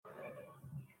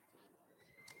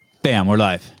Bam, we're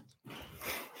live.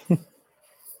 What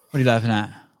are you laughing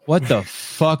at? What the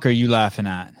fuck are you laughing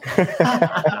at?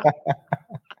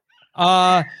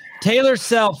 Taylor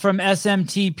Self from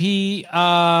SMTP,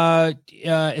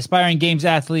 aspiring games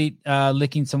athlete,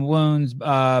 licking some wounds.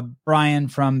 Brian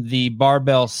from the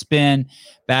Barbell Spin,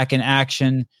 back in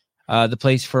action. The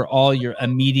place for all your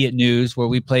immediate news, where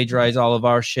we plagiarize all of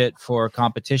our shit for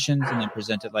competitions and then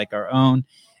present it like our own.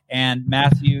 And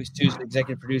Matthew, who's the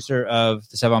executive producer of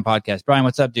the Sevon podcast. Brian,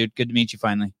 what's up, dude? Good to meet you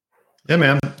finally. Yeah,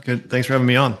 man. Good. Thanks for having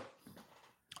me on.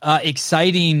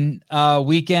 Exciting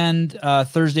weekend.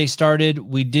 Thursday started.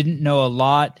 We didn't know a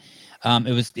lot.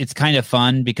 It's kind of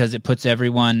fun because it puts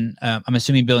everyone, I'm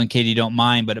assuming Bill and Caity don't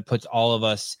mind, but it puts all of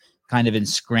us kind of in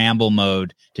scramble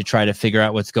mode to try to figure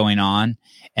out what's going on.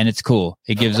 And it's cool.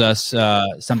 It gives us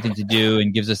something to do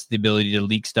and gives us the ability to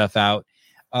leak stuff out.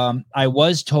 I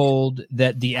was told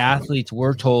that the athletes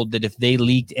were told that if they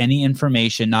leaked any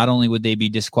information, not only would they be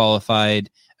disqualified,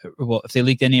 well, if they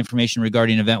leaked any information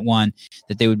regarding event one,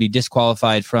 that they would be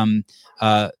disqualified from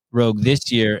Rogue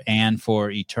this year and for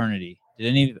eternity.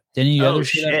 Did any other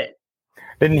shit?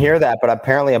 Didn't hear that, but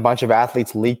apparently a bunch of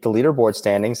athletes leaked the leaderboard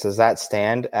standings. Does that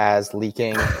stand as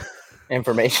leaking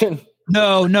information?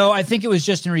 No. I think it was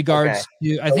just in regards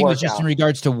to. I think it was just in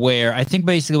regards to where. I think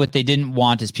basically what they didn't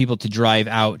want is people to drive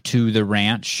out to the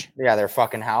ranch. Yeah, their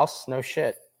fucking house. No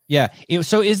shit. Yeah.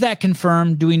 So is that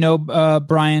confirmed? Do we know,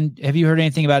 Brian? Have you heard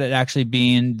anything about it actually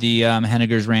being the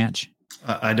Henniger's ranch?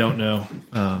 I don't know.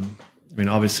 I mean,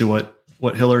 obviously,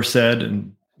 what Hiller said,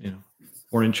 and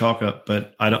morning chalk up,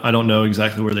 but I don't know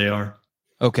exactly where they are.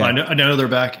 Okay. I know they're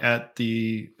back at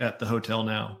the hotel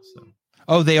now. So.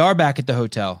 Oh, they are back at the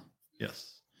hotel.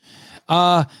 Yes.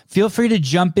 Feel free to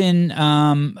jump in.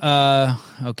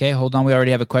 Okay, hold on. We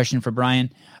already have a question for Brian.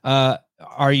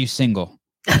 Are you single?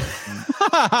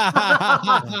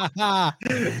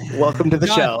 Welcome to the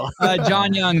show.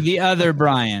 John Young, the other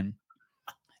Brian.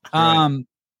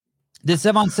 Did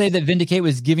Sevon say that Vindicate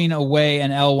was giving away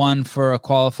an L1 for a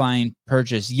qualifying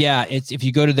purchase? Yeah, it's if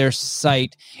you go to their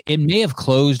site, it may have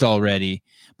closed already,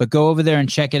 but go over there and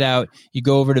check it out. You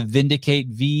go over to Vindicate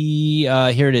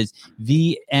here it is,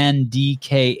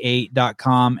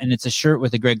 VNDK8.com, and it's a shirt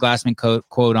with a Greg Glassman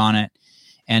quote on it,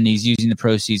 and he's using the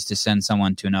proceeds to send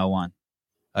someone to an L1.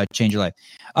 Change your life.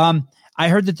 I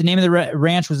heard that the name of the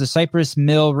ranch was the Cypress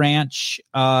Mill Ranch,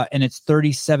 and it's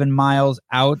 37 miles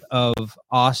out of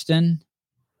Austin.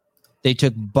 They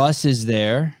took buses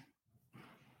there.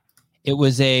 It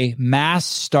was a mass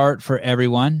start for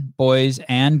everyone, boys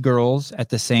and girls, at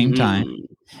the same time.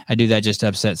 I do that just to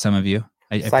upset some of you.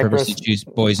 I purposely choose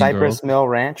boys and girls. Cypress Mill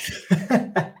Ranch?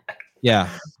 Yeah.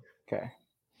 Okay.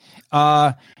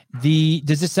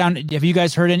 Does this sound, have you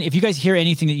guys heard if you guys hear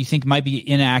anything that you think might be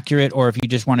inaccurate, or if you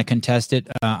just want to contest it,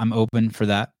 I'm open for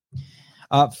that.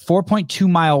 4.2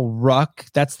 mile ruck.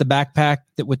 That's the backpack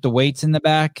with the weights in the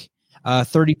back,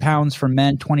 30 pounds for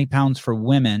men, 20 pounds for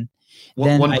women.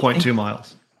 1.2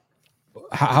 miles.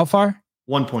 How far?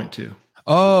 1.2.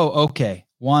 Oh, okay.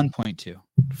 1.2.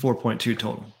 4.2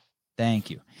 total. Thank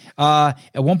you. A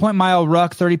 1 mile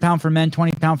ruck, 30 pound for men,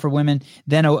 20 pound for women.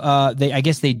 Then I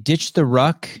guess they ditched the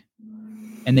ruck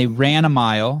and they ran a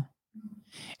mile.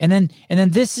 And then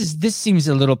this seems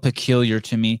a little peculiar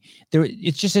to me.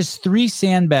 It just says 3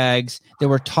 sandbags that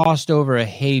were tossed over a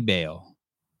hay bale.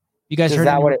 You guys heard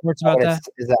any reports about that?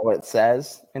 Is that what it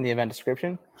says in the event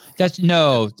description? Is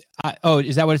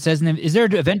that what it says? Is there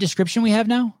an event description we have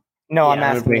now? No, I'm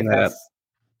asking that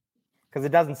because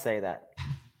it doesn't say that.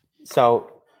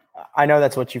 So I know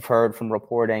that's what you've heard from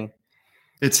reporting.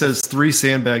 It says 3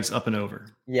 sandbags up and over.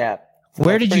 Yeah. So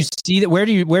where did you see that? Where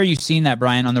are you seeing that,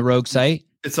 Brian, on the Rogue site?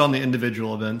 It's on the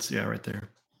individual events. Yeah, right there.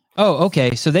 Oh,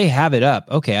 okay. So they have it up.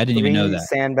 Okay. I didn't even know that.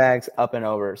 Sandbags up and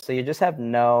over. So you just have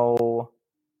no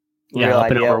real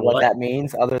idea what that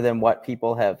means other than what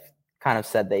people have kind of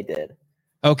said they did.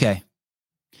 Okay.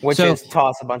 Which is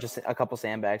toss a couple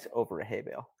sandbags over a hay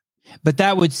bale. But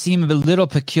that would seem a little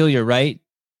peculiar, right?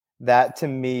 That to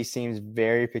me seems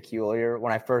very peculiar.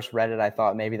 When I first read it, I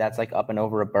thought maybe that's like up and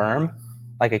over a berm,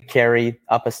 like a carry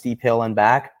up a steep hill and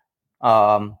back.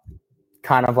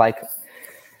 Kind of like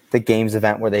the games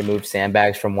event where they move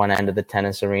sandbags from one end of the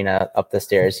tennis arena up the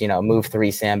stairs, move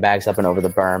 3 sandbags up and over the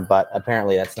berm. But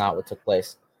apparently that's not what took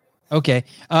place. Okay.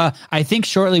 I think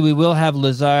shortly we will have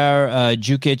Lazar,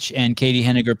 Djukic, and Caity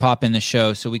Henniger pop in the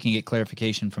show so we can get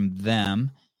clarification from them.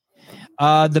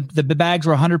 The bags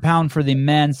were 100 pounds for the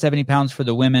men, 70 pounds for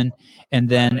the women, and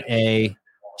then a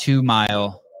 2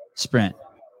 mile sprint.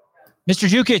 Mr.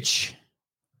 Djukic.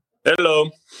 Hello.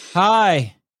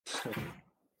 Hi.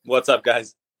 What's up,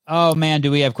 guys? Oh man, do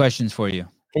we have questions for you?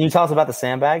 Can you tell us about the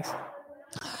sandbags?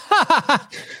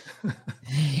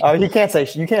 Oh, you can't say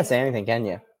anything, can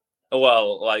you?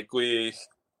 Well, like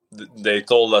they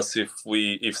told us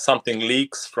if something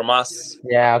leaks from us.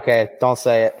 Yeah, okay. Don't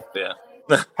say it. Yeah.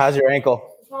 How's your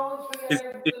ankle? It's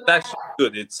actually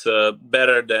good. It's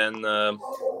better than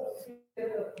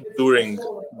during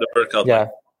the workout. Yeah.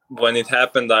 Like, when it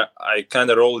happened, I kind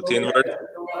of rolled it inward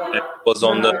and it was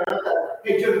on the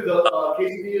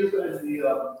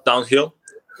downhill,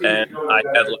 and I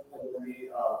had like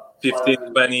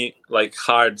 15, 20 like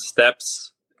hard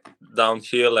steps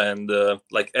downhill, and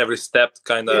like every step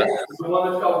kind of,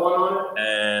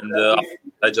 and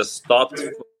I just stopped,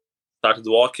 started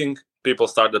walking. People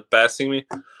started passing me,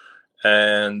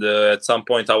 and at some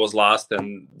point I was lost,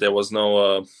 and there was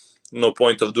no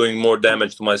point of doing more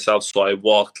damage to myself, so I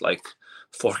walked like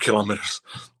 4 kilometers.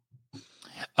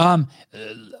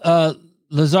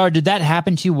 Lazar, did that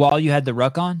happen to you while you had the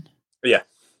ruck on? Yeah.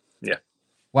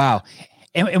 Wow.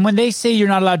 And when they say you're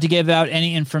not allowed to give out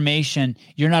any information,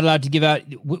 you're not allowed to give out.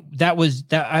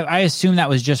 I assume that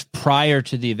was just prior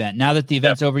to the event. Now that the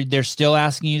event's over, they're still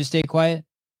asking you to stay quiet.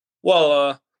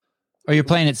 Well, or you're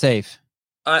playing it safe.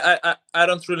 I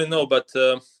don't really know, but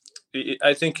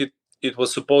I think it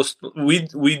was supposed to,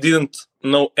 we didn't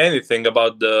know anything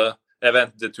about the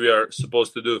event that we are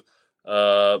supposed to do,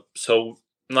 so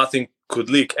nothing could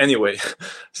leak anyway.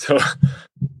 So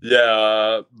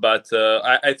yeah, but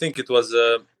I think it was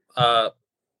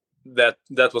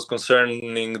that was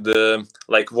concerning the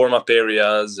like warm-up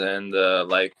areas and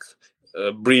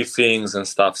briefings and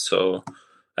stuff. So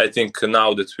I think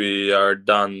now that we are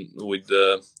done with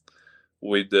the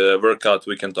workout,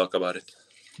 we can talk about it.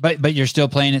 But you're still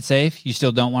playing it safe? You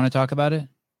still don't want to talk about it?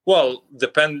 Well,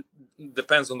 depends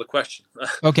on the question.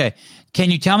 Okay.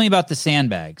 Can you tell me about the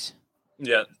sandbags?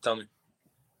 Yeah, tell me.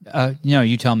 No,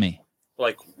 you tell me.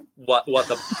 Like what was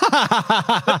the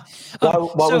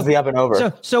up and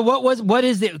over? So what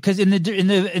is it? Because in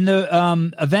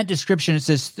the event description it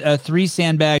says 3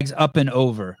 sandbags up and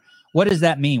over. What does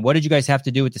that mean? What did you guys have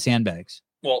to do with the sandbags?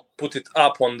 Well, put it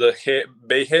up on the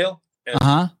bay hail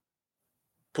and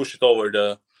push it over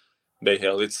the bay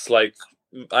hail. It's like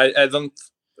I don't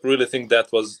really think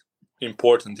that was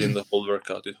important in the whole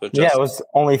workout. It was just, it was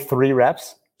only 3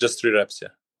 reps. Just 3 reps, yeah.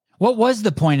 What was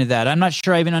the point of that? I'm not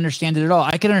sure I even understand it at all.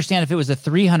 I could understand if it was a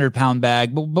 300-pound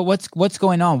bag, but what's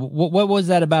going on? What was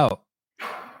that about?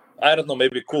 I don't know.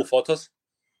 Maybe cool photos.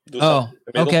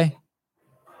 Okay.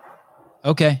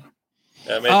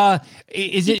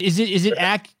 Is it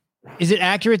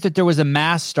accurate that there was a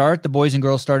mass start? The boys and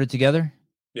girls started together.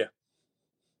 Yeah.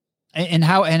 And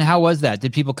how was that?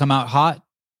 Did people come out hot?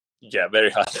 Yeah, very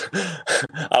hot.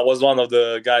 I was one of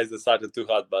the guys that started too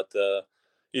hot, but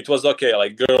it was okay.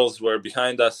 Like girls were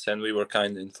behind us and we were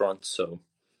kind of in front, so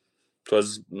it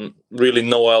was really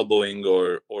no elbowing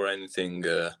or anything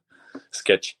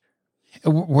sketchy.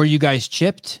 Were you guys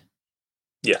chipped?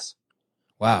 Yes.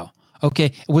 Wow.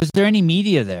 Okay. Was there any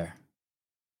media there?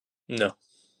 No.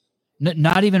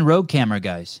 Not even rogue camera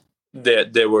guys.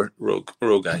 They were rogue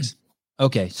guys.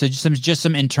 Okay, so just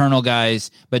some internal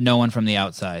guys, but no one from the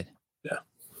outside. Yeah.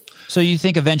 So you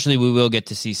think eventually we will get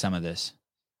to see some of this?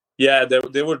 Yeah,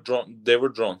 they were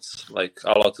drones, like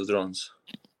a lot of drones.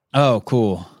 Oh,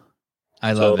 cool!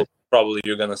 I love it. Probably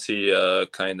you're gonna see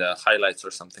kind of highlights or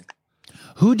something.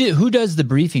 Who does the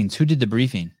briefings? Who did the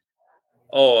briefing?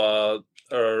 Oh,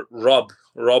 Rob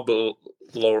Lowen.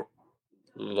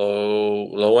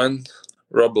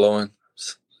 Rob Lowen.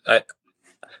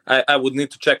 I would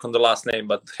need to check on the last name,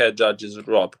 but head judge is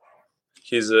Rob.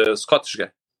 He's a Scottish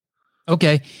guy.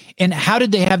 Okay. And how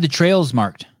did they have the trails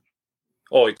marked?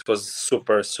 Oh, it was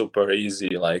super, super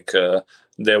easy. Like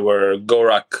there were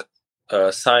Gorak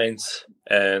signs,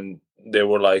 and there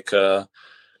were like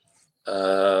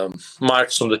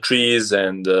marks on the trees,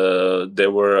 and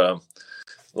there were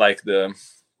like the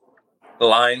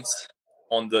lines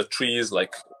on the trees,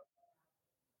 like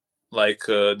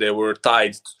they were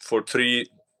tied for 3,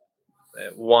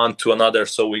 one to another,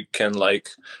 so we can like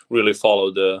really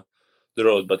follow the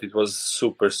road. But it was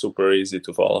super, super easy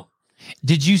to follow.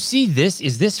 Did you see this?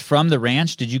 Is this from the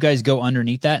ranch? Did you guys go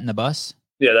underneath that in the bus?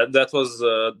 Yeah, that was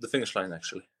the finish line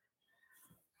actually.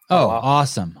 Oh, wow.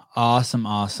 Awesome. Yeah,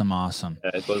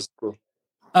 it was cool.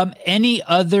 Any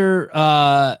other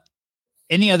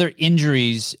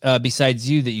injuries besides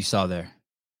you that you saw there?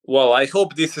 Well, I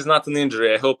hope this is not an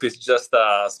injury. I hope it's just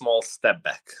a small step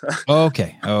back.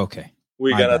 Okay.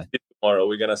 We're gonna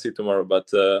see tomorrow.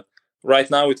 But right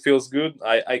now it feels good.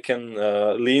 I can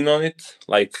lean on it.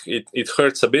 Like it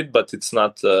hurts a bit, but it's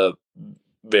not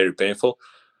very painful.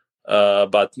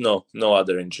 But no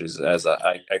other injuries as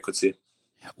I could see.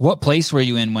 What place were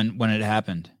you in when it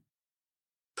happened?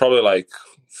 Probably like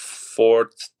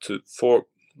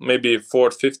maybe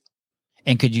fourth, fifth.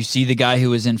 And could you see the guy who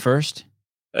was in first?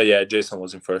 Yeah, Jason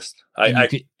was in first.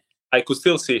 I could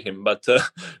still see him, but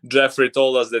Jeffrey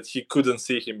told us that he couldn't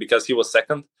see him because he was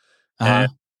second. And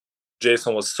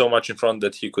Jason was so much in front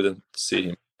that he couldn't see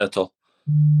him at all.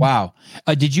 Wow.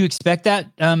 Did you expect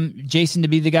that, Jason, to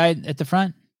be the guy at the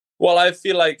front? Well, I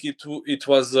feel like it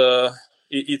was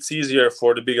it's easier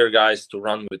for the bigger guys to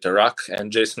run with the rock,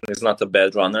 and Jason is not a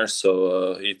bad runner,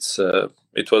 so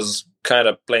it was kind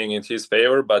of playing in his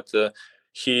favor. But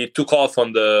he took off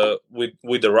on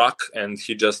with the rock, and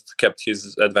he just kept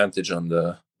his advantage on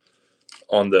the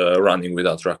running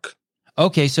without rock.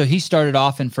 Okay, so he started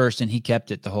off in first, and he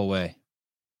kept it the whole way.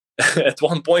 At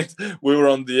one point, we were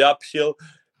on the uphill,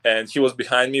 and he was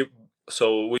behind me.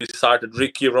 So we started,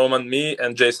 Ricky, Roman, me,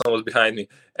 and Jason was behind me.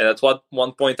 And at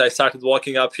one point, I started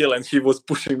walking uphill, and he was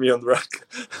pushing me on the rock.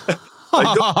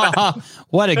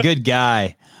 What a good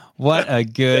guy. What a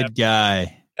good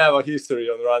guy. I have a history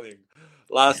on running.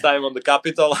 Last time on the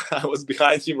Capitol, I was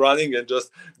behind him running and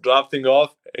just drafting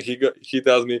off. And he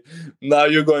tells me, now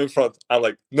you go in front. I'm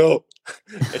like, no.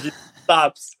 And he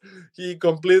stops. He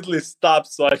completely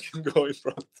stops so I can go in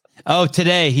front. Oh,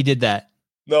 today he did that.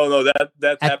 No,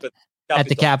 that happened. At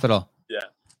the Capitol. Yeah.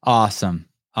 Awesome.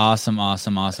 So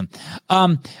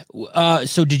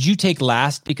did you take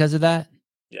last because of that?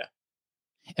 Yeah.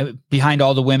 Behind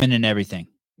all the women and everything?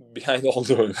 Behind all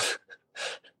the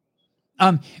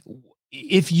women.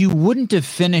 If you wouldn't have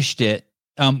finished it,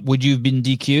 would you have been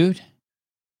DQ'd?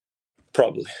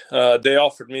 Probably. They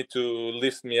offered me to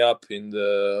lift me up in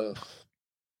the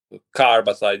car,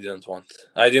 but I didn't want.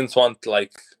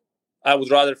 I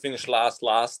would rather finish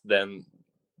last than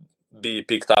be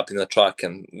picked up in a truck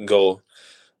and go,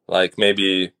 like,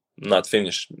 maybe not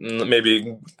finish,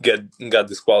 maybe got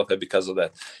disqualified because of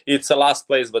that. It's a last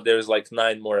place, but there's like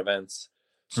 9 more events.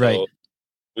 So right.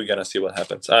 We're going to see what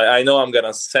happens. I know I'm going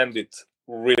to send it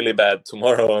really bad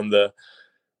tomorrow on the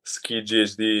Ski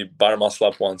GHD bar muscle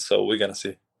up one. So we're going to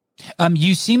see.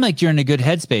 You seem like you're in a good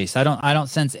headspace. I don't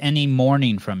sense any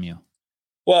mourning from you.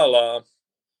 Well,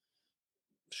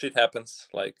 shit happens.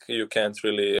 Like, you can't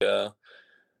really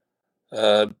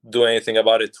do anything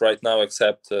about it right now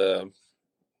except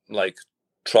like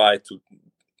try to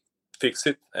fix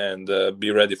it and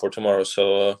be ready for tomorrow.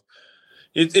 So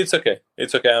it's okay.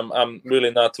 It's okay. I'm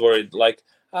really not worried. Like,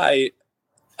 I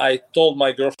told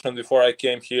my girlfriend before I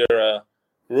came here,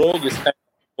 Rogue is kind of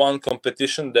one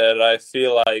competition that I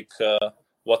feel like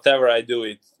whatever I do,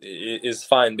 it is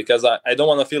fine, because I don't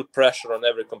want to feel pressure on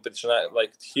every competition.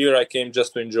 Here I came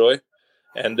just to enjoy,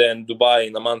 and then Dubai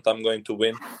in a month I'm going to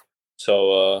win.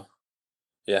 So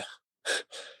yeah.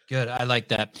 Good. I like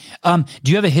that.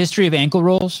 Do you have a history of ankle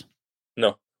rolls?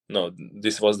 No,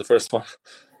 this was the first one.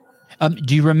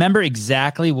 Do you remember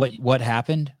exactly what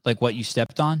happened? Like what you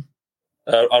stepped on?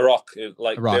 A rock.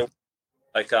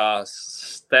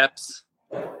 Steps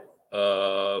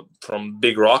from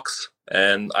big rocks,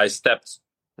 and I stepped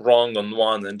wrong on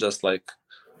one and just like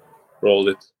rolled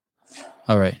it.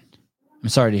 All right. I'm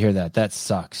sorry to hear that. That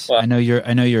sucks. Well, I know you're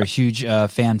a huge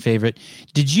fan favorite.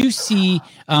 Did you see?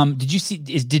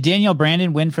 Did Danielle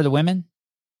Brandon win for the women?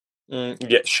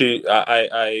 Yeah,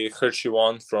 I heard she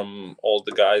won from all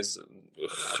the guys.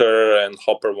 Her and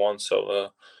Hopper won, so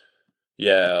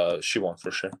yeah, she won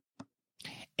for sure.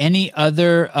 Any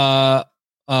other?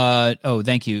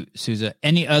 Thank you, Souza.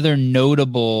 Any other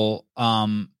notable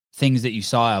things that you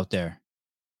saw out there?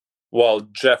 Well,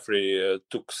 Jeffrey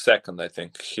took second. I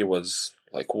think he was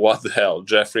like, "What the hell?"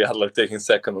 Jeffrey Adler taking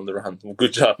second on the run.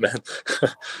 Good job, man.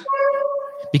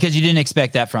 Because you didn't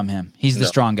expect that from him. He's the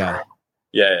strong guy.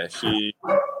 Yeah, he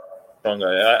strong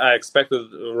guy. I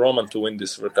expected Roman to win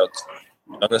this workout, to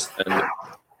be honest, and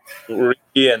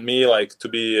Ricky and me like to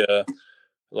be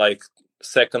like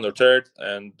second or third,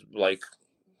 and like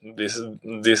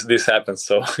this happens.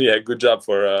 So yeah, good job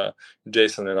for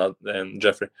Jason and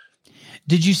Jeffrey.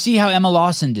 Did you see how Emma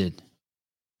Lawson did?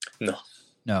 No.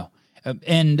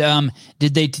 And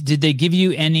did they give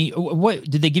you any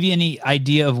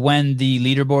idea of when the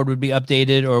leaderboard would be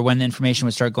updated or when the information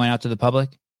would start going out to the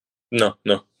public? No.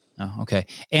 Oh, okay.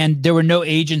 And there were no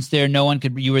agents there. No one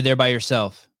could. You were there by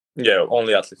yourself. Yeah,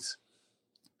 only athletes,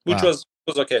 which was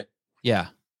okay. Yeah.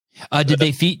 Did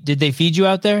they feed you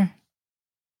out there?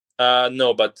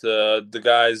 No, but the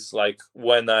guys, like,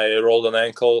 when I rolled an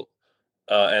ankle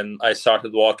and I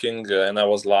started walking and I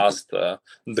was last, the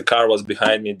car was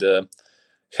behind me. The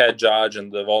head judge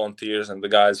and the volunteers and the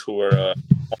guys who were on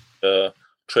the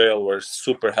trail were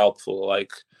super helpful.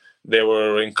 Like, they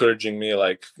were encouraging me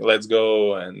like, let's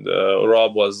go. And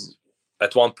Rob was,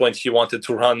 at one point, he wanted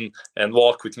to run and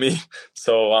walk with me.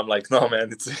 So I'm like, no,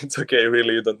 man, it's okay.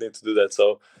 Really, you don't need to do that.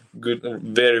 So good,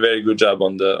 very, very good job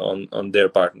on their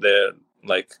part. They're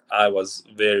like, I was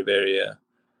very, very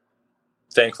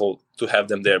thankful to have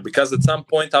them there, because at some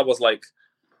point I was like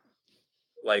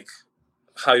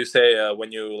how you say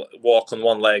when you walk on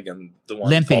one leg and the one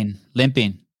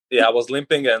limping. Yeah, I was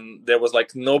limping, and there was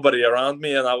like nobody around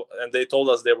me, and they told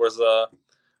us there was a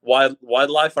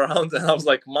wildlife around, and I was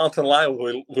like, mountain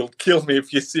lion will kill me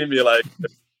if you see me like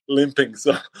limping.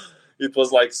 So it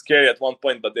was like scary at one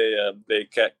point, but they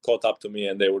caught up to me,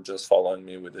 and they were just following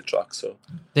me with the truck. So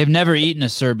they've never eaten a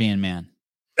Serbian man.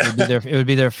 It would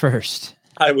be their first.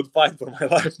 I would fight for my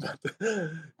life, but yeah,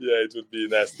 it would be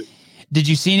nasty. Did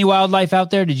you see any wildlife out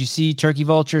there? Did you see turkey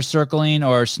vultures circling,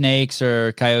 or snakes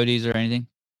or coyotes or anything?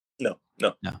 No.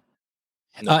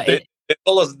 They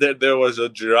told us that there was a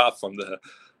giraffe on the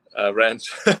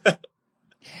ranch.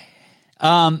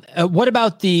 What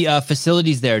about the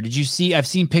facilities there? Did you see? I've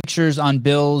seen pictures on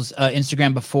Bill's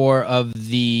Instagram before of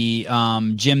the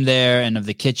gym there and of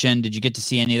the kitchen. Did you get to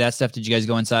see any of that stuff? Did you guys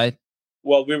go inside?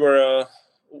 Well, we were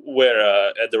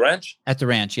at the ranch? At the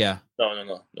ranch, yeah.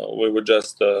 No. We were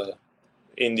just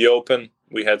in the open.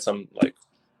 We had some like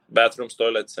bathrooms,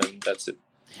 toilets, and that's it.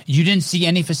 You didn't see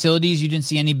any facilities? You didn't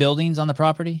see any buildings on the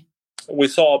property? We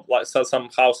saw some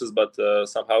houses, but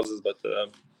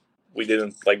we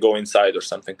didn't like go inside or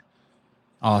something.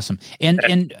 Awesome.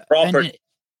 And property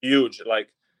huge. Like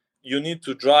you need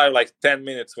to drive like 10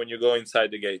 minutes when you go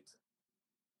inside the gate.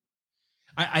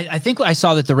 I think I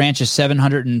saw that the ranch is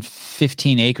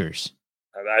 715 acres.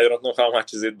 And I don't know how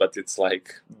much is it, but it's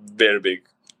like very big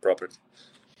property.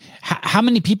 How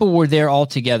many people were there all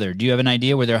together? Do you have an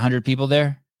idea? Were there 100 people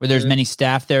there? Were there as many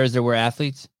staff there as there were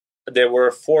athletes? There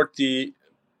were 40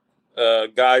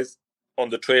 guys on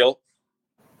the trail.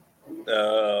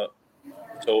 So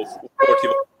 40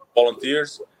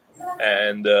 volunteers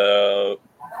and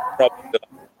probably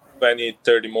 20,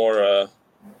 30 more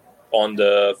on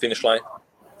the finish line.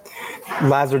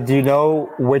 Lazar, do you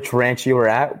know which ranch you were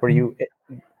at? Were you?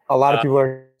 A lot of people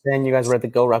are saying you guys were at the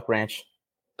Go Ruck Ranch.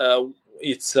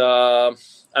 It's I'm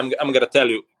gonna tell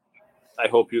you. I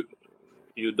hope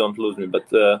you don't lose me, but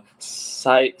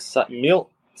Mill.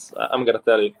 I'm gonna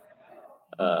tell you.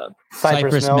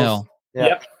 Cypress Mill. Yeah.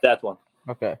 Yep, that one.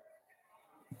 Okay.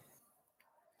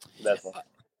 That one.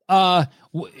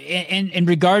 And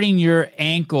regarding your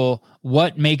ankle,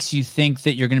 what makes you think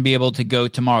that you're going to be able to go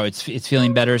tomorrow? It's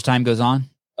feeling better as time goes on?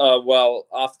 Well,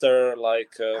 after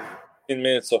like 15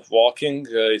 minutes of walking,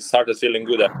 it started feeling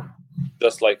good.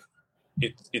 Just like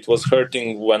it was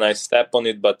hurting when I step on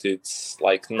it, but it's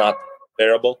like not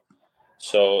bearable.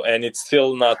 So, and it's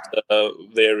still not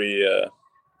very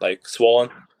like swollen.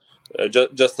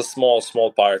 Just a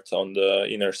small part on the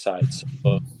inner side.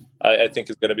 So I think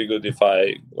it's gonna be good if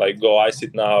I like go ice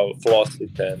it now, floss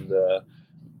it, and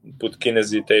put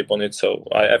kinesy tape on it. So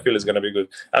I feel it's gonna be good.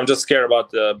 I'm just scared about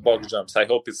the box jumps. I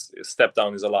hope it's step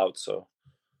down is allowed. So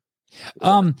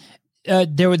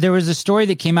there was a story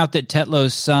that came out that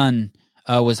Tetlo's son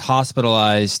was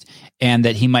hospitalized and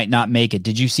that he might not make it.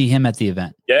 Did you see him at the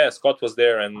event? Yeah, Scott was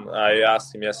there, and I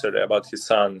asked him yesterday about his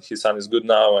son. His son is good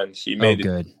now, and he made it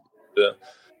good. To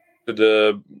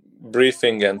the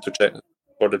briefing and to check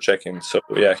for the check-in. So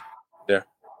yeah, there.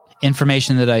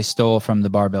 Information that I stole from the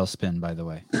Barbell Spin, by the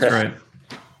way. Right.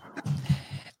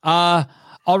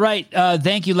 All right.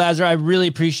 Thank you, Lazar. I really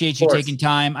appreciate you taking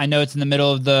time. I know it's in the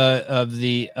middle of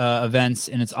the events,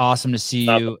 and it's awesome to see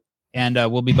you. And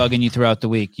we'll be bugging you throughout the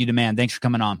week. You demand. Thanks for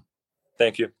coming on.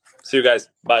 Thank you. See you guys.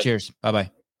 Bye. Cheers.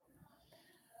 Bye-bye.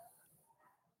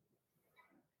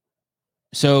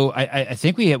 So I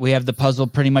think we have the puzzle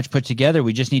pretty much put together.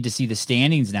 We just need to see the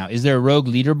standings now. Is there a rogue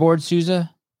leaderboard,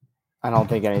 Souza? I don't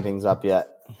think anything's up yet.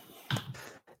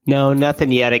 No,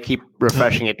 nothing yet. I keep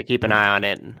refreshing it to keep an eye on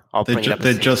it, and I'll bring it up.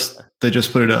 They just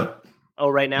put it up. Oh,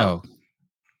 right now. Oh.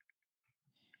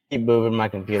 Keep moving my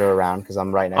computer around because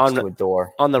I'm right next to a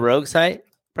door. On the Rogue site,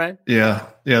 Brian? Yeah.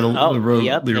 The rogue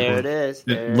leaderboard. There it is.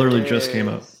 It literally just came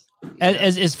up.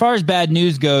 As far as bad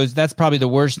news goes, that's probably the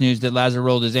worst news that Lazar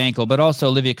rolled his ankle, but also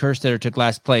Olivia Kerstetter took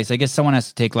last place. I guess someone has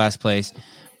to take last place,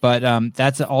 but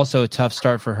that's also a tough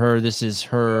start for her. This is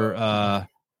her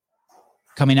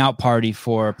coming out party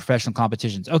for professional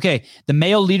competitions. Okay, the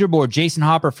male leaderboard, Jason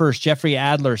Hopper first, Jeffrey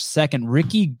Adler second,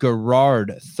 Ricky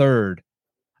Garrard third.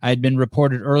 I had been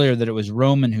reported earlier that it was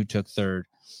Roman who took third.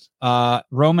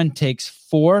 Roman takes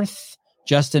fourth,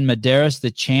 Justin Medeiros,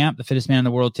 the champ, the fittest man in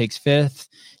the world, takes 5th.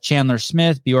 Chandler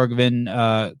Smith,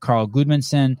 Bjorgvin, Carl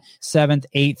Gudmundsson, 7th.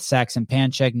 8th, Saxon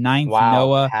Panchek. 9th, Wow,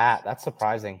 Noah. Pat, that's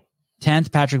surprising.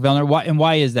 10th, Patrick Vellner.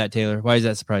 Why is that, Taylor? Why is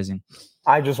that surprising?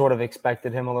 I just would have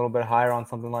expected him a little bit higher on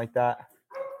something like that.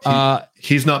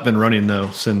 He's not been running though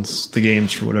since the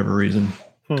games for whatever reason,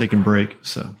 taking break.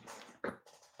 So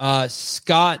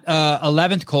Scott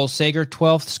 11th, Cole Sager.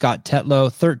 12th, Scott Tetlow.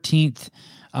 13th,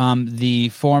 the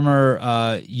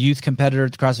former youth competitor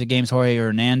at the CrossFit Games, Jorge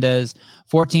Hernandez.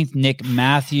 14th, Nick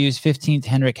Matthews. 15th,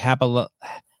 Henrik Hapalainen.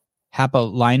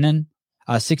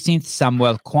 16th,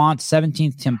 Samuel Quant.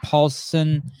 17th, Tim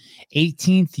Paulson.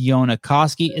 18th, Yona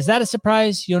Koski. Is that a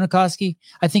surprise, Yona Koski?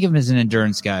 I think of him as an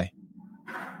endurance guy.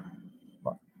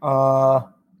 I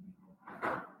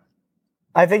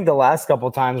think the last couple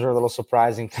of times were a little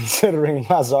surprising considering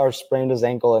Lazar sprained his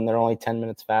ankle and they're only 10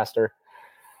 minutes faster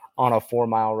on a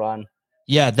 4-mile run.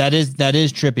 Yeah, that is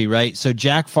trippy, right? So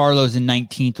Jack Farlow's in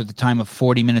 19th with a time of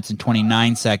 40 minutes and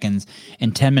 29 seconds,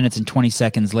 and 10 minutes and 20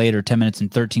 seconds later, 10 minutes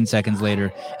and 13 seconds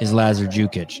later is Lazar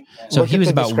Djukic. So he was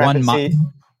about 1 mile.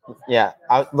 Yeah,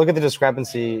 look at the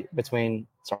discrepancy between.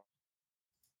 Sorry.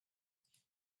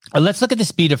 Let's look at the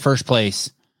speed of first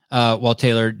place. While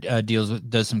Taylor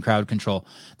does some crowd control.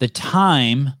 The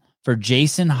time for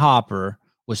Jason Hopper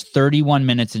was 31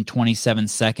 minutes and 27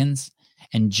 seconds,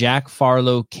 and Jack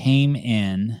Farlow came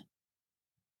in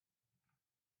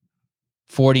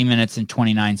 40 minutes and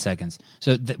 29 seconds.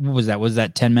 So what was that? Was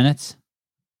that 10 minutes?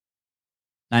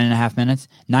 9.5 minutes?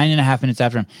 9.5 minutes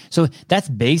after him. So that's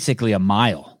basically a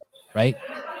mile, right?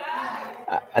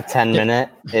 A 10-minute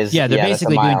is they're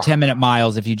basically doing 10-minute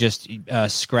miles if you just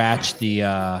scratch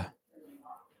the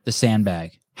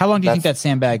sandbag. How long do you think that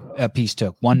sandbag piece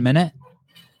took? 1 minute?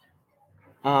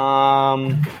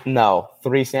 No,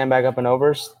 3 sandbag up and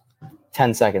overs,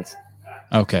 10 seconds.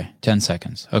 Okay, 10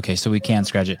 seconds. Okay, so we can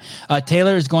scratch it.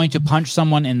 Taylor is going to punch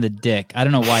someone in the dick. I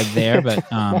don't know why there, but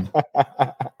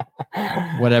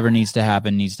whatever needs to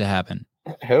happen needs to happen.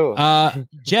 Who?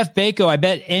 Jeff Bako, I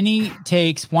bet any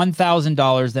takes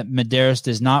 $1,000 that Medeiros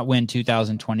does not win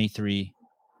 2023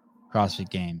 CrossFit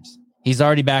Games. He's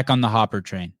already back on the Hopper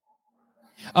train.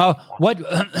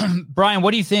 Brian,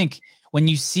 what do you think when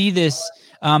you see this?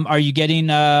 Are you getting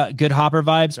good Hopper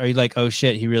vibes? Are you like, oh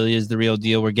shit, he really is the real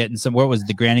deal? We're getting some. What was it,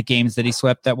 the Granite Games that he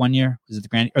swept that one year? Was it the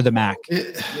Granite or the MAC?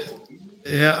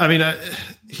 Yeah, I mean,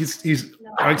 he's.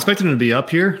 I expected him to be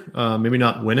up here, maybe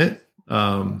not win it.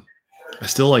 I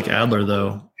still like Adler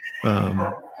though,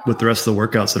 with the rest of the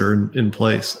workouts that are in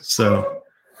place. So,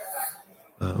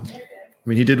 I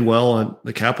mean, he did well on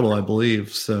the Capitol, I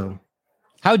believe. So,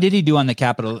 how did he do on the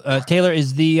Capitol? Taylor,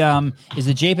 is the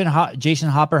Jason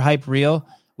Hopper hype real?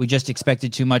 We just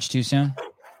expected too much too soon.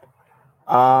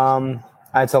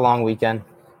 It's a long weekend.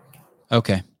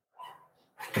 Okay.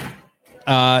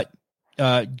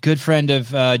 Good friend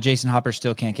of Jason Hopper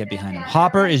still can't get behind him.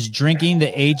 Hopper is drinking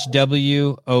the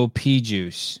HWOP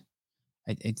juice.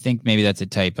 I think maybe that's a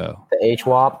typo. The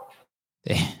HWOP.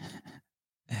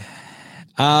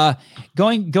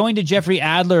 Going to Jeffrey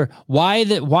Adler. Why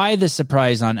the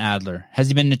surprise on Adler? Has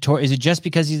he been notorious? Is it just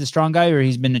because he's a strong guy, or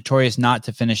he's been notorious not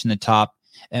to finish in the top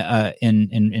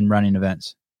in running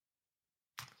events?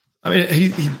 I mean,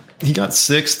 he got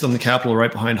 6th on the Capitol,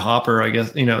 right behind Hopper. I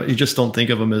guess you just don't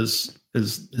think of him as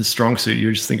his strong suit.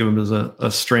 You just think of him as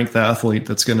a strength athlete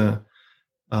that's going to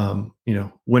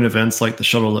win events like the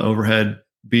shuttle to overhead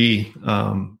B.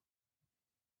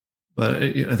 But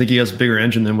I think he has a bigger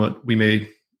engine than what we may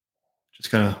just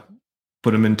kind of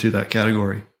put him into that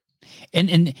category.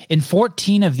 And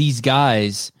 14 of these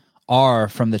guys are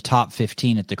from the top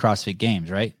 15 at the CrossFit Games,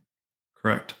 right?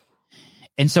 Correct.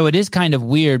 And so it is kind of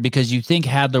weird because you think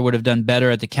Hadler would have done better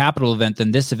at the Capitol event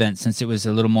than this event, since it was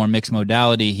a little more mixed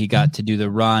modality. He got to do the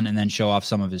run and then show off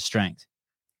some of his strength.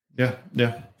 Yeah.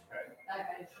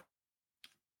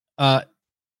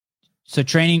 So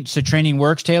training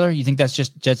works, Taylor? You think that's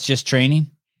just training?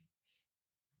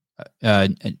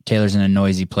 Taylor's in a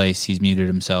noisy place. He's muted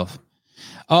himself.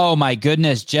 Oh my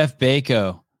goodness, Jeff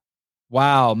Bako.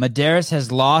 Wow, Medeiros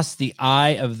has lost the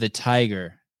eye of the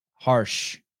tiger.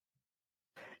 Harsh.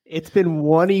 It's been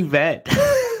one event.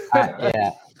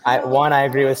 I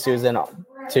agree with Susan.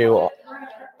 2,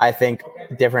 I think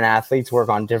different athletes work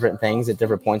on different things at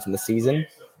different points in the season.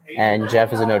 And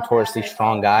Jeff is a notoriously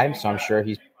strong guy, so I'm sure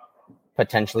he's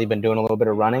potentially been doing a little bit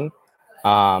of running.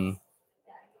 But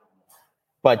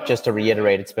just to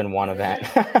reiterate, it's been one event.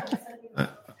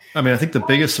 I mean, I think the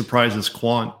biggest surprise is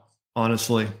Quant,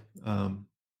 honestly.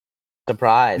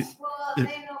 Surprise.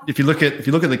 If you look at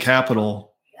the Capitol,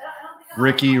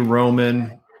 Ricky,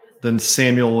 Roman, Then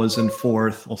Samuel was in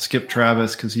 4th. I'll skip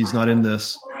Travis because he's not in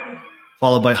this.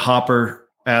 Followed by Hopper,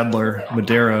 Adler,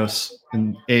 Medeiros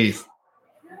in 8th.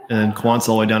 And then Quant's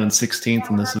all the way down in 16th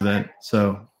in this event.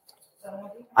 So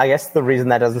I guess the reason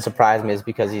that doesn't surprise me is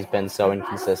because he's been so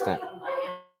inconsistent.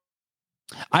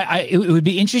 It would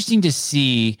be interesting to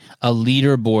see a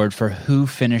leaderboard for who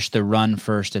finished the run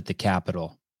first at the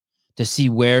Capitol, to see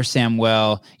where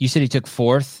Samuel, you said he took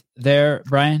 4th there,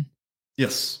 Brian?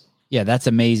 Yes. Yeah, that's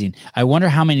amazing. I wonder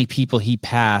how many people he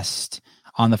passed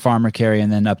on the farmer carry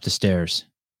and then up the stairs.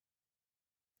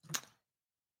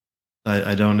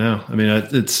 I don't know. I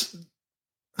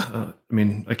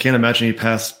mean, I can't imagine he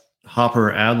passed Hopper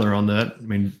or Adler on that. I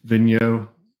mean, Vigneault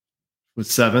was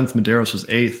 7th, Medeiros was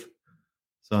 8th.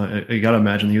 So I got to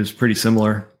imagine he was pretty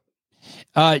similar.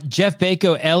 Jeff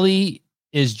Bako, Ellie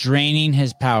is draining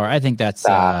his power. I think that's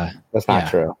not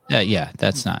true. Yeah,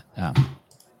 that's not.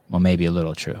 Well, maybe a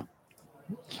little true.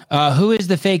 Who is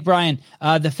the fake Brian?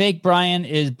 The fake Brian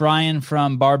is Brian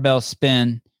from Barbell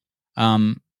Spin,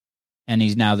 and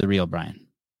he's now the real Brian.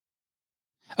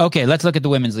 Okay, let's look at the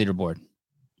women's leaderboard.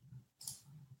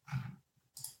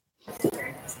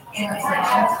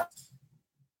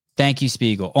 Thank you,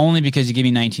 Spiegel. Only because you give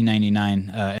me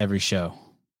 $19.99 every show.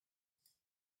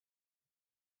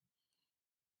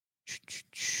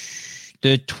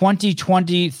 The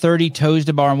 2020 30 toes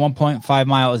to bar and 1.5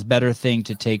 mile is better thing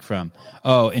to take from.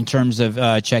 Oh, in terms of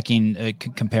checking,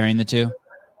 comparing the two?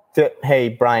 Hey,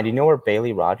 Brian, do you know where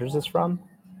Bailey Rogers is from?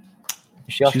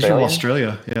 Is she Australian? She's from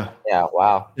Australia, yeah. Yeah,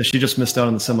 wow. Yeah, she just missed out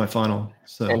on the semifinal.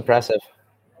 So impressive.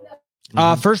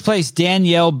 First place,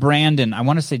 Danielle Brandon. I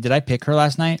want to say, did I pick her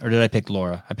last night or did I pick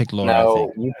Laura? I picked Laura.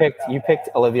 No, you picked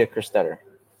Olivia Kerstetter.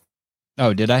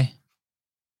 Oh, did I?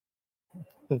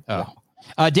 Oh.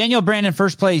 Danielle Brandon,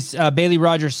 first place. Bailey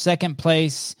Rogers, second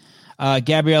place.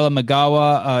 Gabriella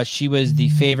Magawa, she was the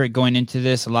favorite going into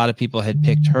this. A lot of people had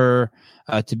picked her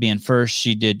to be in first.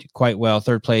 She did quite well.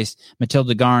 Third place.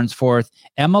 Matilda Garns, fourth.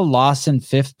 Emma Lawson,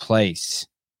 fifth place.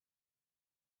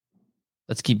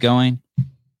 Let's keep going.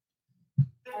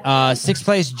 Sixth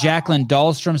place, Jacqueline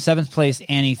Dahlstrom. Seventh place,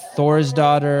 Annie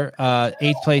Thorisdottir.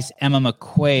 Eighth place, Emma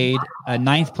McQuaid.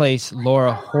 Ninth place,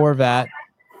 Laura Horvat.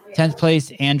 10th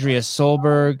place, Andrea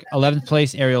Solberg. 11th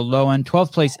place, Ariel Lowen.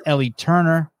 12th place, Ellie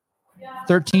Turner.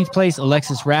 13th place,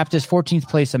 Alexis Raptis. 14th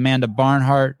place, Amanda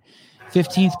Barnhart.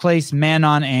 15th place,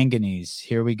 Manon Anganese.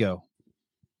 Here we go.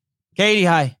 Caity,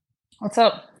 hi. What's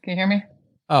up? Can you hear me?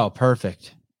 Oh,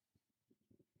 perfect.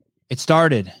 It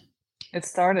started.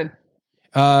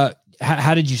 How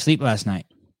did you sleep last night?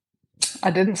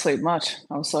 I didn't sleep much.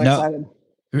 I was so excited.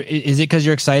 Is it because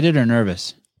you're excited or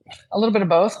nervous? A little bit of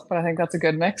both, but I think that's a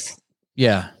good mix.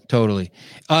 Yeah, totally.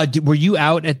 Were you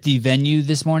out at the venue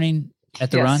this morning at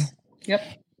the run? Yep.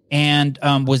 And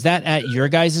was that at your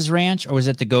guys' ranch or was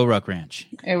it the Go Ruck Ranch?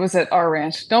 It was at our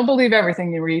ranch. Don't believe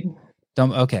everything you read.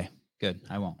 Okay, good.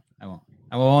 I won't.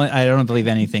 I don't believe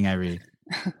anything I read.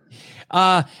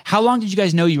 How long did you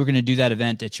guys know you were going to do that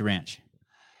event at your ranch?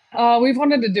 We've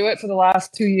wanted to do it for the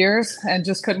last 2 years and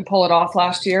just couldn't pull it off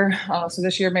last year. So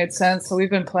this year made sense. So we've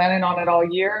been planning on it all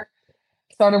year.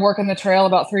 Started working the trail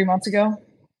about 3 months ago.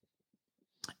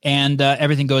 And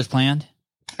everything goes planned?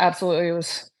 Absolutely. It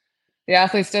was the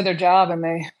athletes did their job and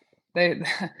they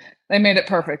made it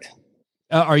perfect.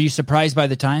 Are you surprised by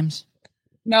the times?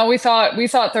 No, we thought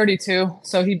 32.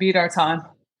 So he beat our time.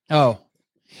 Oh,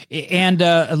 and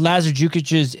Lazar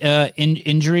Djukic's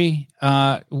injury.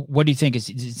 What do you think?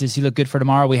 Does he look good for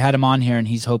tomorrow? We had him on here, and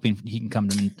he's hoping he can come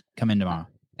in tomorrow.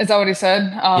 Is that what he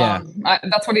said? Yeah,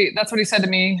 that's what he said to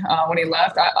me when he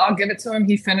left. I'll give it to him.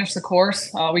 He finished the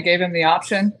course. We gave him the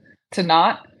option to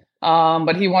not,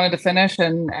 but he wanted to finish,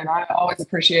 and I always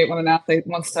appreciate when an athlete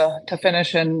wants to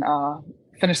finish and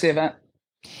finish the event.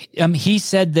 He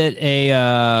said that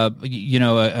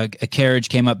a carriage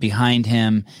came up behind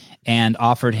him and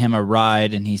offered him a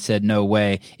ride, and he said no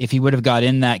way. If he would have got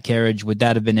in that carriage, would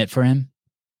that have been it for him?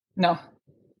 No.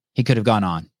 He could have gone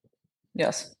on.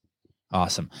 Yes.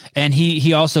 Awesome. And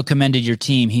he also commended your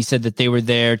team. He said that they were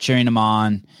there cheering him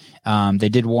on. They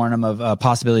did warn him of a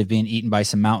possibility of being eaten by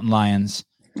some mountain lions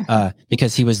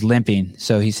because he was limping.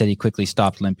 So he said he quickly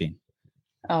stopped limping.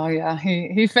 Oh yeah.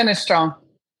 He finished strong.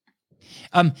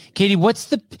 Caity,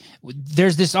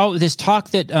 there's this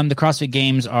talk that the CrossFit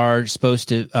Games are supposed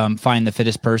to find the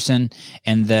fittest person,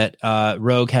 and that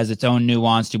Rogue has its own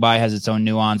nuance, Dubai has its own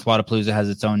nuance, Wodapalooza has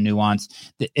its own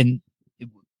nuance. And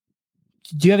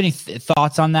do you have any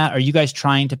thoughts on that? Are you guys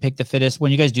trying to pick the fittest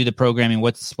when you guys do the programming?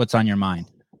 What's on your mind?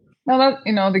 No,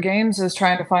 the Games is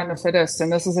trying to find the fittest,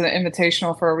 and this is an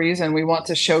invitational for a reason. We want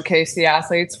to showcase the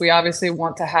athletes. We obviously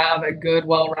want to have a good,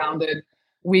 well-rounded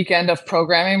weekend of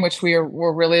programming, which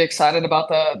we're really excited about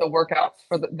the workouts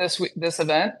for this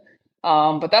event.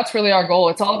 But that's really our goal.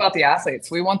 It's all about the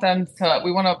athletes. We want to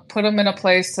put them in a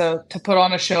place to put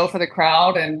on a show for the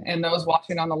crowd and those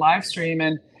watching on the live stream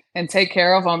and take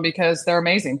care of them because they're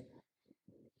amazing.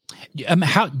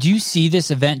 How do you see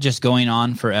this event just going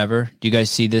on forever? Do you guys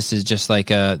see this as just like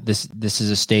this is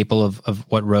a staple of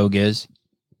what Rogue is?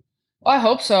 Well, I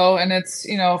hope so. And it's,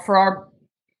 for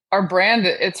our brand,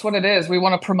 it's what it is. We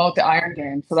want to promote the Iron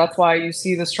Game. So that's why you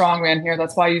see the strongman here.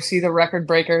 That's why you see the record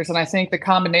breakers. And I think the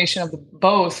combination of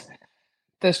both,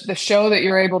 the show that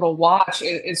you're able to watch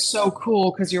is so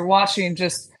cool because you're watching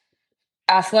just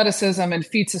athleticism and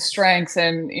feats of strength.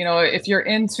 And, if you're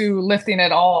into lifting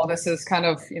at all, this is kind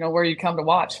of, where you come to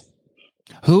watch.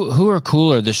 Who are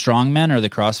cooler, the strongmen or the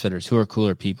CrossFitters? Who are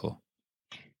cooler people?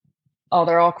 Oh,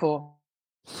 they're all cool.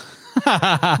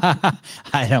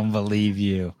 I don't believe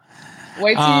you.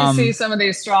 Wait till you see some of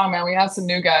these strongmen. We have some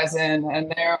new guys in,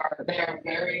 and they are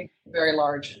very, very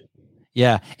large.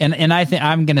 Yeah, and I think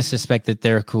I'm going to suspect that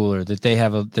they're cooler. That they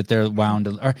have that they're wound.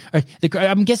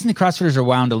 I'm guessing the CrossFitters are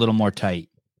wound a little more tight.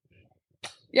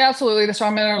 Yeah, absolutely. The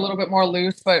strongmen are a little bit more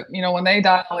loose, but when they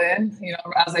dial in,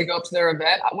 as they go up to their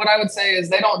event, what I would say is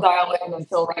they don't dial in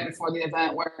until right before the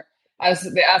event. Where as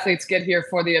the athletes get here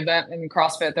for the event in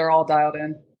CrossFit, they're all dialed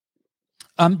in.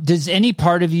 Does any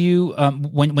part of you,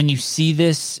 when you see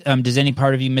this, does any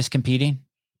part of you miss competing?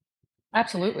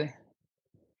 Absolutely.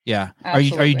 Yeah.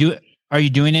 Absolutely. Are you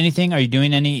doing anything? Are you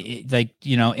doing any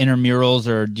intramurals,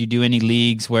 or do you do any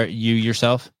leagues where you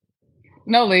yourself?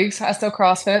 No leagues. I still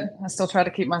CrossFit. I still try to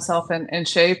keep myself in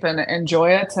shape and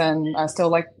enjoy it. And I still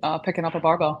like picking up a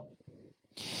barbell.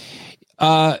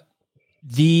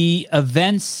 The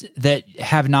events that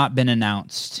have not been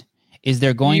announced, is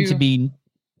there going to be...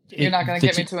 You're not going to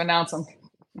get me to announce them.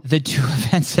 The two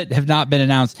events that have not been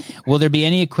announced, will there be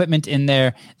any equipment in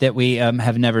there that we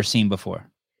have never seen before?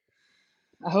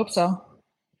 I hope so.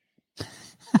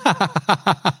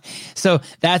 So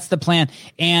that's the plan.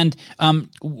 And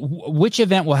which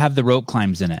event will have the rope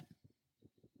climbs in it?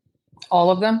 All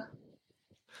of them.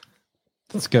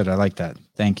 That's good. I like that.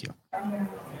 Thank you.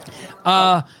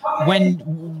 Why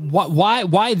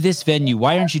this venue?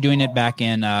 Why aren't you doing it back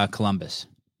in Columbus?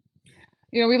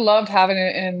 We loved having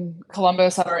it in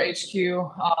Columbus at our HQ.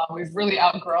 We've really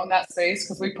outgrown that space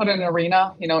because we put an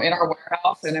arena, in our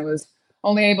warehouse, and it was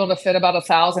only able to fit about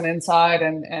 1,000 inside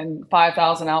and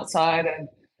 5,000 outside. And,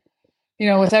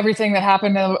 with everything that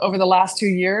happened over the last 2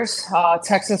 years,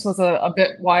 Texas was a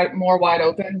bit more wide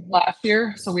open last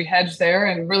year. So we hedged there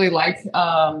and really liked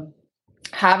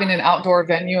having an outdoor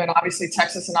venue. And obviously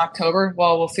Texas in October,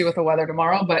 well, we'll see with the weather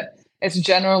tomorrow, but it's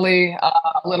generally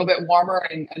a little bit warmer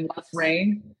and less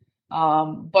rain.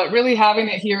 But really having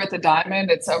it here at the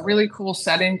Diamond, it's a really cool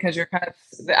setting because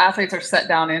the athletes are set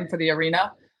down in for the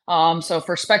arena. So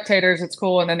for spectators, it's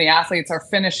cool. And then the athletes are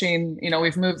finishing,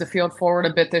 we've moved the field forward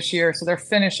a bit this year. So they're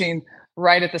finishing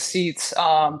right at the seats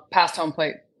past home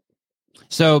plate.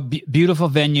 So beautiful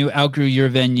venue, outgrew your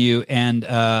venue, and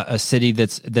a city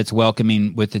that's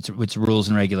welcoming with its rules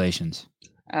and regulations.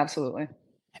 Absolutely.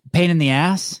 Pain in the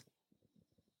ass?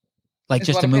 Like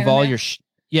just to move all your just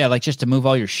to move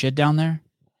all your shit down there?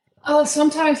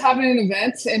 Sometimes having an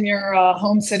event in your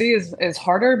home city is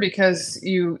harder because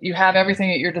you have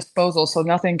everything at your disposal, so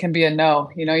nothing can be a no.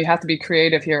 You have to be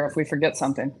creative here if we forget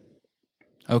something.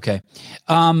 Okay.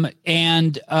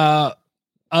 And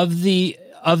of the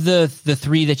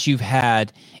three that you've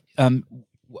had,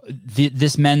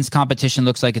 this men's competition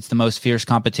looks like it's the most fierce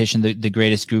competition, the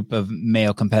greatest group of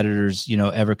male competitors,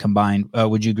 ever combined.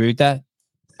 Would you agree with that?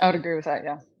 I would agree with that.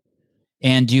 Yeah.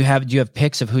 And do you have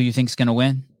picks of who you think is going to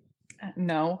win?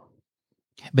 No.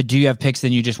 But do you have picks,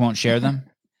 then you just won't share them?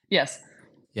 Yes.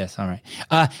 Yes. All right.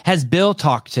 Has Bill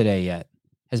talked today yet?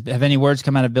 Have any words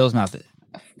come out of Bill's mouth?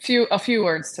 A few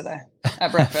words today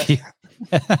at breakfast.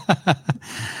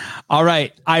 All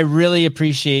right. I really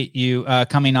appreciate you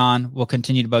coming on. We'll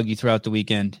continue to bug you throughout the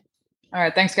weekend. All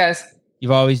right. Thanks, guys.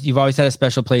 You've always had a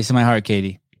special place in my heart,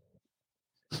 Caity.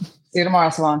 See you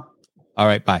tomorrow, Salon. All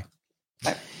right. Bye.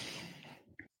 Bye.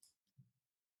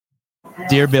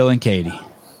 Dear Bill and Caity,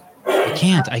 I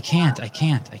can't. I'm having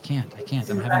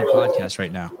a podcast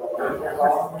right now.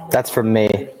 That's for me.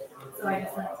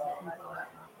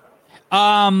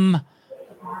 Oh,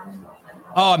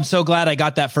 I'm so glad I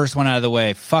got that first one out of the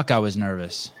way. Fuck, I was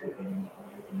nervous.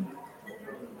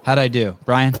 How'd I do,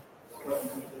 Brian?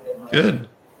 Good.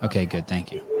 Okay, good.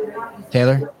 Thank you.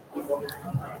 Taylor?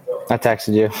 I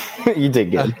texted you. You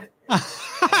did good.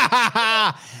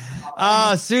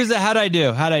 Souza, how'd I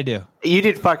do? You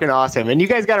did fucking awesome. And you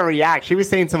guys got to react. She was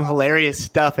saying some hilarious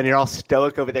stuff and you're all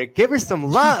stoic over there. Give her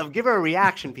some love. Give her a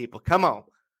reaction, people. Come on.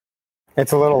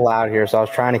 It's a little loud here, so I was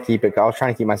trying to keep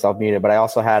myself muted, but I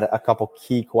also had a couple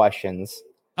key questions.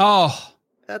 Oh,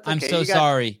 That's okay. I'm so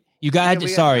sorry.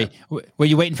 Sorry. Were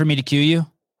you waiting for me to cue you?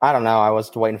 I don't know. I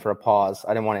was waiting for a pause.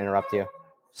 I didn't want to interrupt you.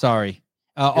 Sorry.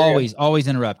 Always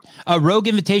interrupt. Rogue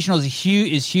Invitational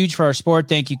is huge for our sport.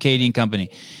 Thank you, Caity and company.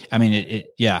 I mean,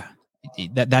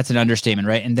 that's an understatement,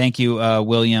 right? And thank you,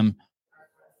 William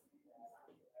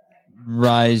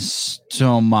Rise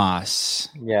Tomas.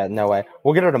 Yeah, no way.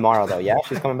 We'll get her tomorrow, though. Yeah,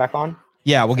 she's coming back on.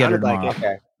 Yeah, we'll get her tomorrow.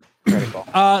 Okay. Very cool.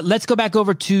 Let's go back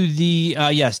over to the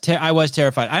yes. I was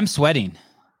terrified. I'm sweating.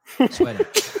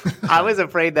 I was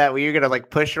afraid that we were gonna like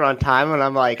push her on time, and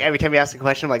I'm like, every time you ask a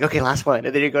question, I'm like, okay, last one,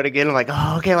 and then you go again. I'm like,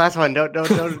 oh, okay, last one. Don't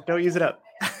use it up.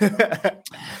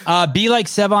 Be like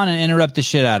Sevon and interrupt the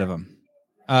shit out of him.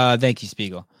 Thank you,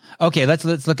 Spiegel. Okay, let's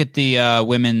look at the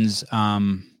women's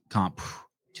comp.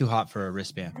 Too hot for a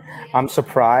wristband. I'm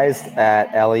surprised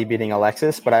at Ellie beating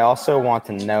Alexis, but I also want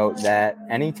to note that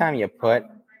anytime you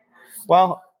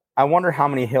I wonder how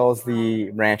many hills the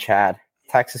ranch had.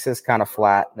 Texas is kind of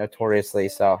flat, notoriously,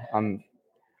 so I'm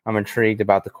intrigued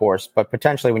about the course. But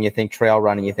potentially, when you think trail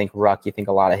running, you think ruck, you think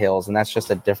a lot of hills, and that's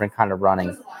just a different kind of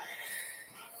running.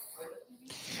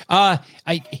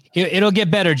 It'll get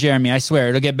better, Jeremy. I swear,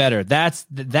 it'll get better. That's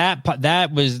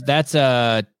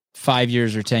 5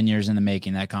 years or 10 years in the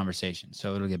making, that conversation.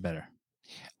 So it'll get better.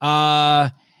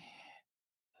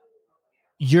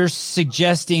 You're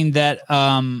suggesting that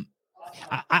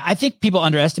I think people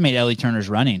underestimate Ellie Turner's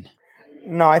running.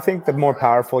 No, I think the more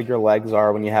powerful your legs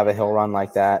are when you have a hill run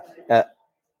like that,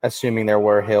 assuming there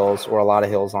were hills or a lot of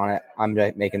hills on it. I'm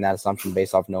making that assumption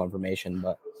based off no information,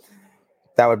 but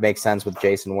that would make sense with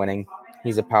Jason winning.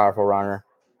 He's a powerful runner.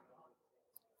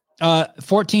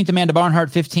 14th, Amanda Barnhart.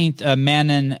 15th,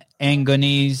 Manon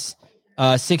Angonese.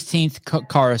 16th,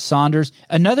 Cara Saunders.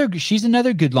 She's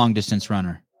another good long distance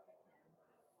runner.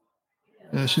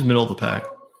 Yeah, she's middle of the pack.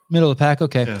 Middle of the pack,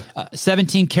 okay. Yeah.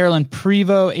 17th, Carolyn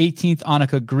Prevost. 18th,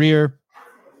 Annika Greer.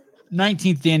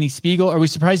 19th, Danny Spiegel. Are we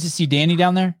surprised to see Danny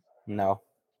down there? No,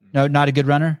 not a good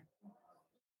runner?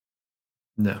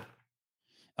 No.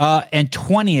 And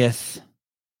 20th,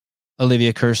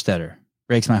 Olivia Kerstetter.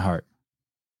 Breaks my heart.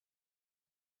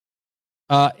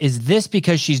 Is this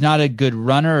because she's not a good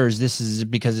runner, or is this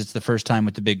because it's the first time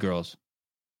with the big girls?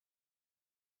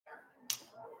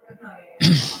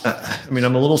 I mean,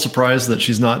 I'm a little surprised that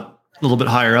she's not a little bit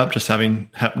higher up, just having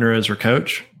Hepner as her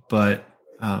coach, but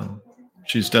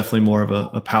she's definitely more of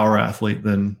a power athlete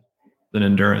than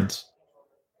endurance.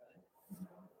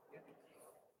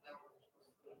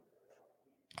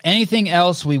 Anything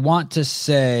else we want to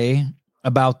say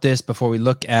about this before we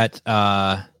look at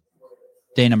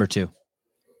day number 2?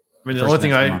 I mean, the only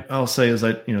thing I'll say is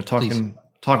that, talking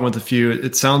with a few,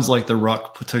 it sounds like the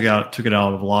ruck took it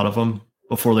out of a lot of them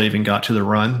before they even got to the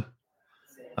run,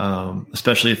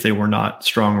 especially if they were not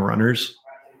strong runners.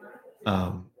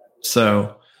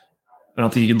 So I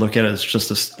don't think you can look at it as just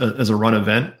as a run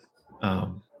event. I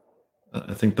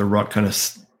think the ruck kind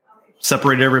of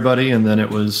separated everybody, and then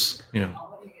it was, and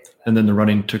then the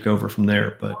running took over from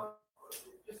there. But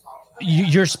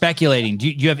you're speculating. Do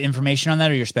you have information on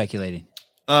that, or you're speculating?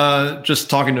 Just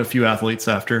talking to a few athletes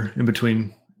in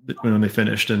between when they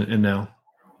finished and now.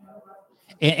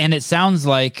 And it sounds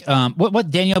like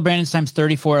what Danielle Brandon's time's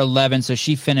 34:11, so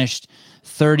she finished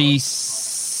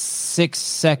 36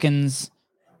 seconds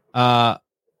ahead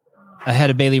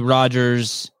of Bailey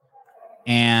Rogers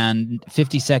and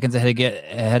 50 seconds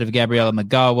ahead of Gabriella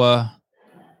Magawa,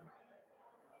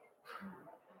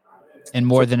 and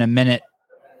more than a minute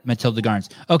Matilda Garnes.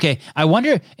 Okay, I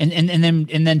wonder, and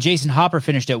then Jason Hopper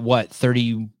finished at what,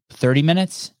 30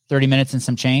 minutes? 30 minutes and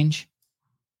some change?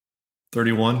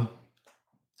 31.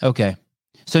 Okay.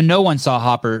 So no one saw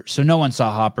Hopper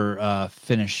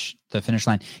finish the finish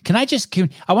line.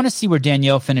 I want to see where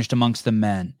Danielle finished amongst the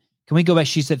men. Can we go back?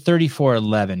 She's at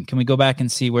 34:11. Can we go back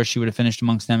and see where she would have finished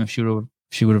amongst them if she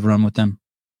would have run with them?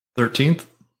 13th.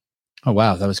 Oh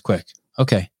wow, that was quick.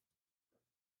 Okay.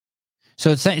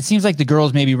 So it seems like the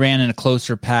girls maybe ran in a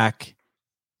closer pack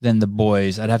than the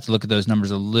boys. I'd have to look at those numbers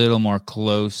a little more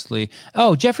closely.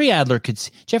 Oh, Jeffrey Adler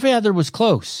was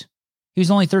close. He was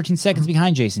only 13 seconds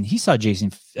behind Jason. He saw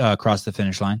Jason cross the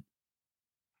finish line.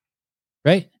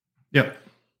 Right? Yep.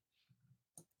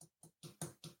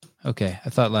 Okay. I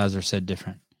thought Lazar said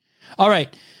different. All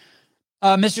right.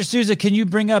 Mr. Souza, can you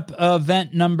bring up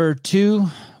event number 2?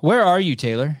 Where are you,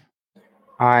 Taylor?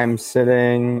 I'm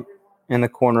sitting in the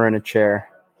corner in a chair.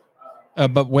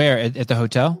 But where? At the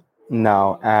hotel?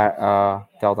 No, at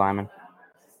Del Diamond.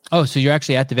 Oh, so you're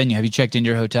actually at the venue. Have you checked into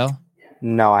your hotel?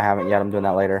 No, I haven't yet. I'm doing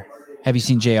that later. Have you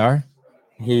seen JR?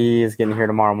 He is getting here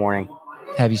tomorrow morning.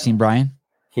 Have you seen Brian?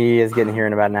 He is getting here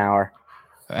in about an hour.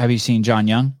 Have you seen John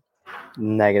Young?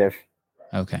 Negative.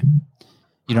 Okay.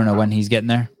 You don't know when he's getting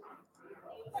there?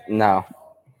 No.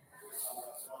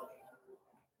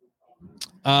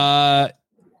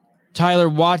 Tyler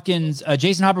Watkins.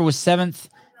 Jason Hopper was 7th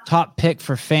top pick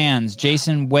for fans.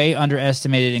 Jason way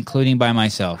underestimated, including by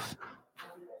myself.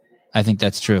 I think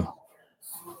that's true.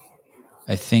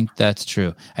 I think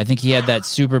he had that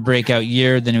super breakout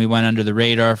year. Then we went under the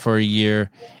radar for a year,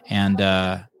 and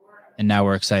now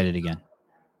we're excited again.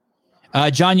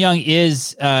 John Young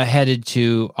is headed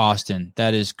to Austin.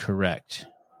 That is correct.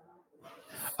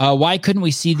 Why couldn't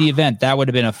we see the event? That would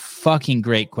have been a fucking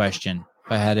great question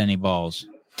if I had any balls.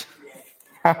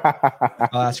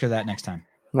 I'll ask her that next time.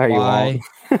 No, you won't.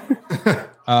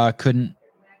 Why couldn't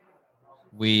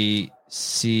we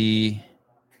see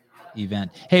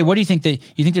event? Hey, what do you think?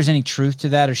 You think there's any truth to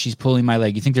that, or she's pulling my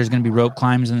leg? You think there's going to be rope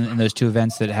climbs in those two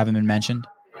events that haven't been mentioned?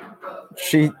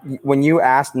 When you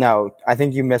asked, no, I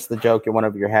think you missed the joke in one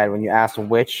of your head. When you asked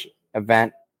which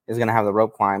event is going to have the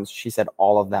rope climbs, she said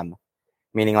all of them,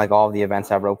 meaning like all of the events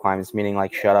have rope climbs, meaning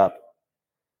like shut up.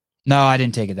 No, I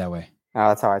didn't take it that way. Oh,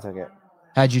 that's how I took it.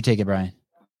 How'd you take it, Brian?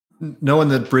 Knowing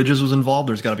that Bridges was involved,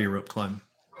 there's got to be a rope climb.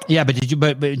 Yeah, but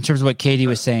but in terms of what Caity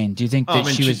was saying, do you think that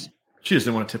she just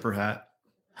didn't want to tip her hat?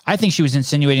 I think she was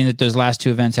insinuating that those last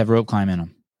two events have rope climb in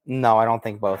them. No, I don't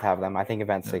think both have them. I think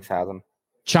event 6 has them.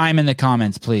 Chime in the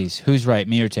comments, please. Who's right,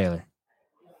 me or Taylor?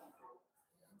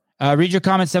 Read your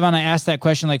comments, Evan. I asked that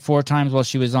question like 4 times while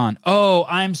she was on. Oh,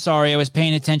 I'm sorry. I was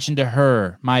paying attention to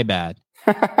her. My bad.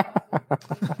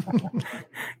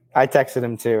 I texted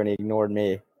him too, and he ignored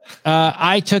me.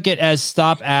 I took it as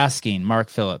stop asking. Mark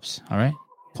Phillips. All right.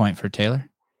 Point for Taylor.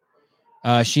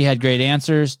 She had great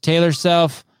answers. Taylor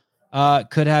Self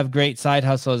could have great side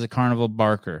hustle as a carnival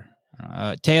barker.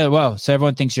 Taylor, whoa. So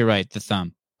everyone thinks you're right. The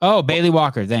thumb. Oh, Bailey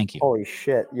Walker. Thank you. Holy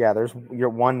shit. Yeah, there's your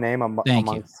one name amongst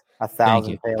 1,000 Thank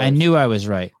you. I knew I was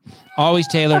right. Always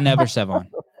Taylor, never Sevon.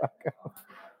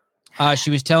 She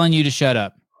was telling you to shut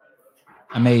up.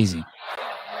 Amazing.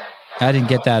 I didn't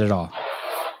get that at all.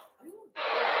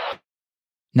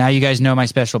 Now you guys know my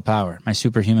special power, my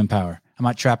superhuman power. I'm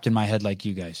not trapped in my head like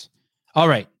you guys. All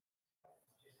right.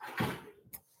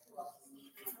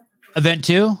 Event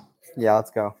 2? Yeah,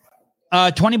 let's go.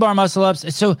 20 bar muscle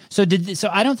ups. So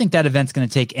I don't think that event's going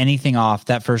to take anything off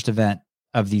that first event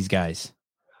of these guys.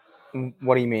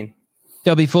 What do you mean?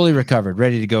 They'll be fully recovered,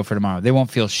 ready to go for tomorrow. They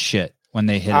won't feel shit when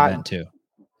they hit event 2.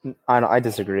 I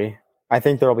disagree. I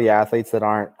think there'll be athletes that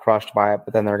aren't crushed by it,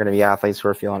 but then there are going to be athletes who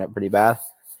are feeling it pretty bad.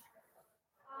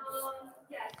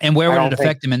 And where would it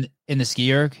affect them in the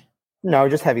ski erg? No,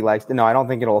 just heavy legs. No, I don't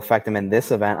think it'll affect them in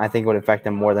this event. I think it would affect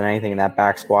them more than anything in that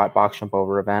back squat, box jump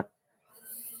over event.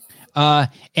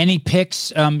 Any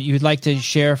picks you'd like to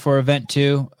share for event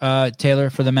 2, Taylor,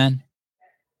 for the men?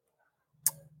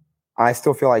 I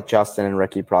still feel like Justin and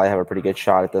Ricky probably have a pretty good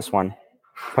shot at this one.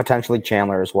 Potentially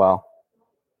Chandler as well.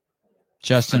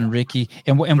 Justin, Ricky,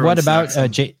 and what about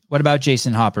what about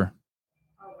Jason Hopper?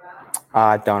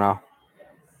 Don't know.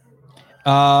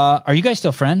 Are you guys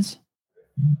still friends?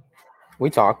 We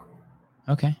talk.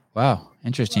 Okay. Wow.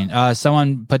 Interesting.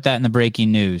 Someone put that in the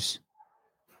breaking news.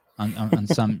 On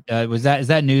some is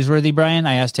that newsworthy, Brian?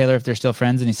 I asked Taylor if they're still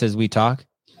friends, and he says we talk.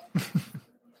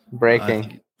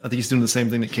 Breaking. I think he's doing the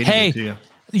same thing that Caity did to you.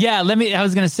 Yeah. I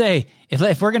was gonna say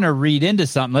if we're gonna read into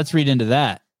something, let's read into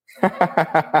that.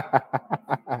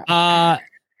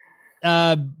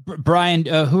 Brian,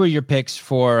 who are your picks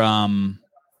for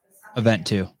event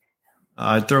 2?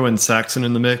 I'd throw in Saxon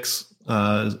in the mix,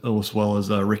 as well as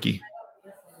Ricky.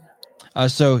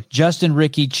 So Justin,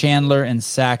 Ricky, Chandler, and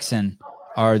Saxon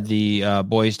are the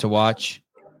boys to watch.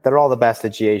 They're all the best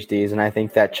at GHDs, and I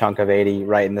think that chunk of 80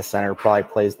 right in the center probably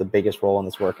plays the biggest role in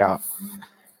this workout.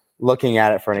 Looking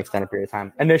at it for an extended period of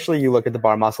time. Initially, you look at the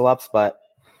bar muscle ups, but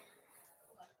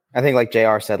I think like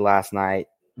JR said last night,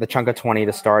 the chunk of 20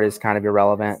 to start is kind of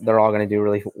irrelevant. They're all going to do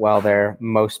really well there.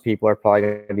 Most people are probably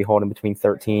going to be holding between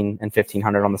 13 and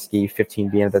 1,500 on the ski, 15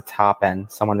 being at the top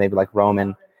end. Someone maybe like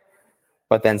Roman,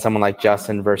 but then someone like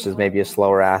Justin versus maybe a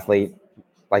slower athlete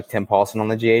like Tim Paulson on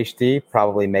the GHD,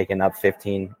 probably making up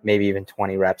 15, maybe even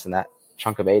 20 reps in that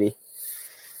chunk of 80.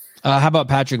 How about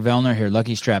Patrick Vellner here?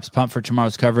 Lucky Straps. Pump for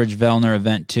tomorrow's coverage. Vellner,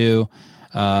 event 2.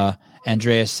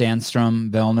 Andreas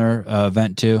Sandstrom, Vellner,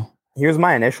 event 2. He was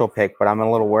my initial pick, but I'm a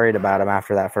little worried about him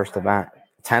after that first event.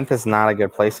 10th is not a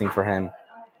good placing for him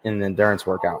in the endurance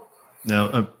workout.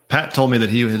 No, Pat told me that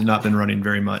he had not been running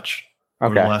very much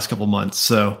over the last couple months.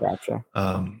 So Gotcha.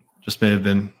 Just may have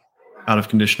been out of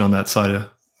condition on that side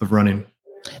of running.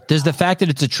 Does the fact that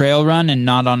it's a trail run and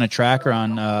not on a track or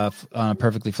on a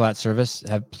perfectly flat surface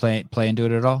have play into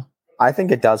it at all? I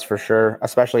think it does for sure,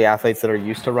 especially athletes that are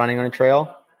used to running on a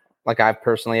trail. Like I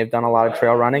personally have done a lot of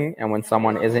trail running, and when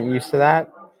someone isn't used to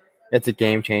that, it's a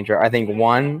game changer. I think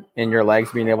one, in your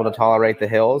legs being able to tolerate the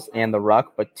hills and the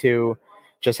ruck, but two,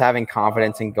 just having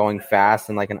confidence in going fast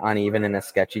and like an uneven and a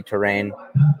sketchy terrain.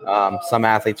 Some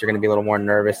athletes are going to be a little more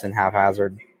nervous and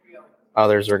haphazard.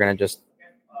 Others are going to just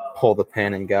pull the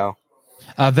pin and go.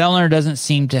 Vellner doesn't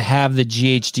seem to have the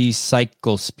GHD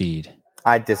cycle speed.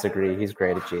 I disagree. He's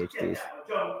great at GHDs.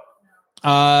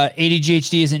 80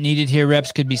 GHD isn't needed here.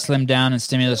 Reps could be slimmed down and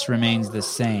stimulus remains the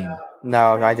same.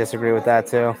 No, I disagree with that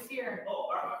too.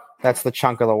 That's the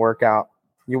chunk of the workout.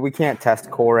 We can't test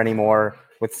core anymore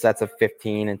with sets of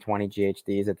 15 and 20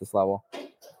 GHDs at this level.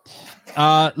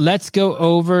 Let's go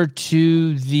over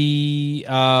to the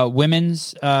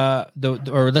women's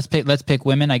let's pick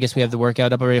women. I guess we have the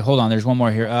workout up already. Hold on, there's one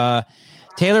more here.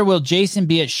 Taylor, will Jason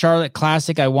be at Charlotte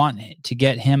Classic? I want to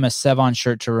get him a Sevon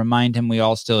shirt to remind him we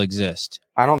all still exist.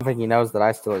 I don't think he knows that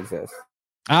I still exist.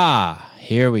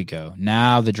 Here we go.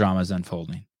 Now the drama is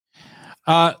unfolding.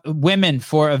 Women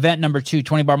for event number 2,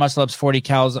 20 bar muscle ups, 40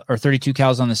 cals or 32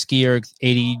 cals on the ski erg,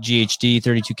 80 GHD,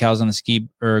 32 cals on the ski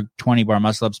erg, 20 bar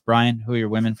muscle ups. Brian, who are your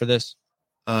women for this?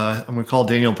 I'm going to call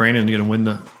Danielle Brandon to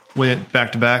win it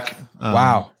back to back.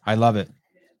 Wow. I love it.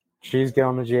 She's good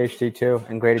on the GHD too,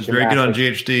 and great at She's very good on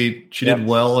GHD. She did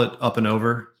well at up and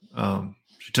over.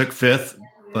 She took 5th,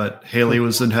 but Haley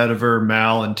was ahead of her,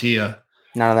 Mal and Tia.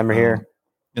 None of them are here.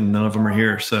 And none of them are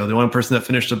here. So the only person that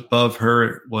finished above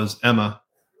her was Emma.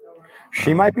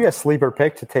 She might be a sleeper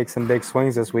pick to take some big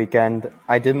swings this weekend.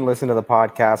 I didn't listen to the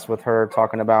podcast with her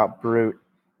talking about Brute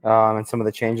and some of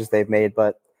the changes they've made,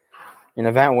 but an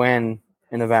event win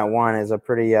in event 1 is a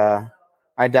pretty I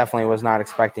definitely was not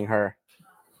expecting her.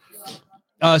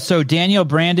 So Danielle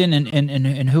Brandon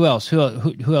and who else?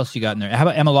 Who else you got in there? How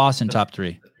about Emma Lawson, top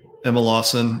 3? Emma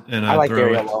Lawson and I like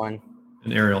Ariel Lowen.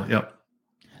 And Ariel, yep.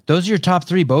 Those are your top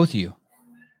 3, both of you.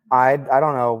 I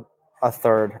don't know a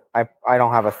third. I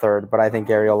don't have a third, but I think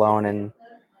Ariel Lowen and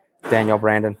Danielle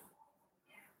Brandon.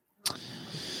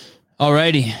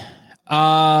 Alrighty.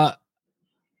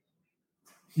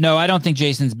 No, I don't think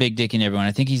Jason's big dicking everyone.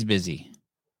 I think he's busy.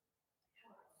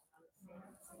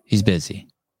 He's busy.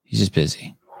 He's just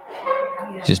busy.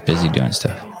 He's just busy doing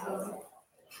stuff.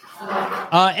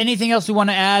 Anything else we want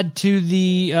to add to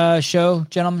the show,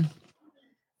 gentlemen?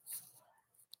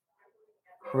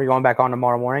 Are we going back on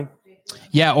tomorrow morning?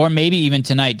 Yeah, or maybe even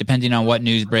tonight, depending on what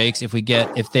news breaks.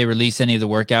 If they release any of the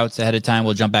workouts ahead of time,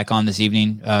 we'll jump back on this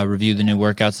evening, review the new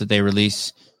workouts that they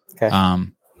release. Okay.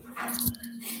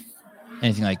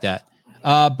 Anything like that.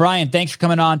 Brian, thanks for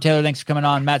coming on. Taylor, thanks for coming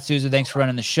on. Matt Souza, thanks for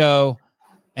running the show.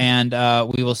 And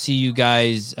we will see you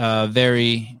guys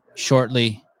very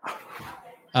shortly.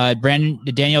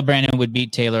 Daniel Brandon would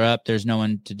beat Taylor up. There's no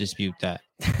one to dispute that.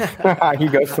 He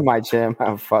goes to my gym.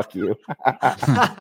 Oh, fuck you.